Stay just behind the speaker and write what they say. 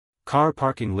Car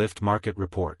Parking Lift Market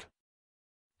Report.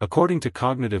 According to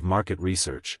Cognitive Market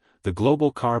Research, the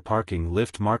global car parking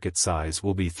lift market size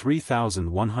will be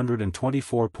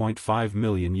 $3,124.5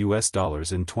 million in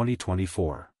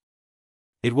 2024.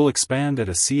 It will expand at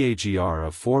a CAGR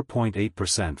of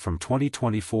 4.8% from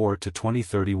 2024 to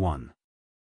 2031.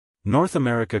 North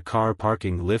America car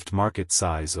parking lift market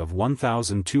size of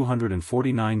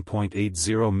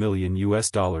 $1,249.80 million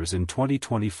in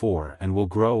 2024 and will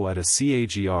grow at a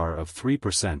CAGR of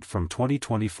 3% from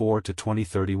 2024 to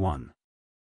 2031.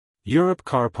 Europe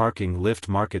car parking lift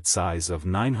market size of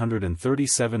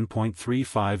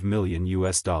 $937.35 million.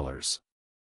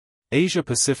 Asia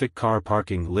Pacific car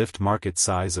parking lift market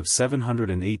size of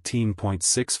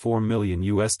 $718.64 million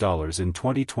in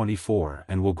 2024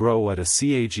 and will grow at a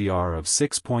CAGR of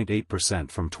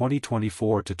 6.8% from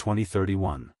 2024 to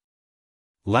 2031.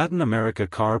 Latin America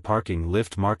car parking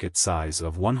lift market size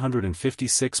of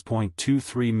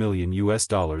 $156.23 million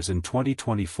in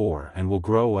 2024 and will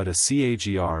grow at a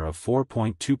CAGR of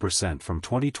 4.2% from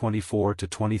 2024 to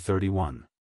 2031.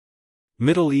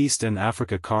 Middle East and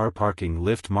Africa car parking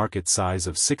lift market size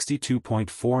of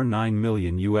 $62.49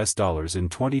 million in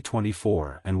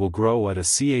 2024 and will grow at a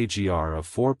CAGR of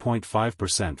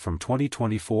 4.5% from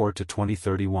 2024 to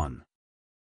 2031.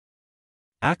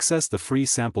 Access the free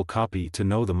sample copy to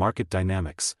know the market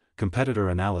dynamics, competitor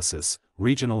analysis,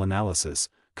 regional analysis,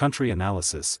 country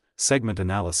analysis, segment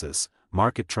analysis,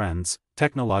 market trends,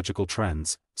 technological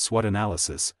trends, SWOT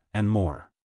analysis, and more.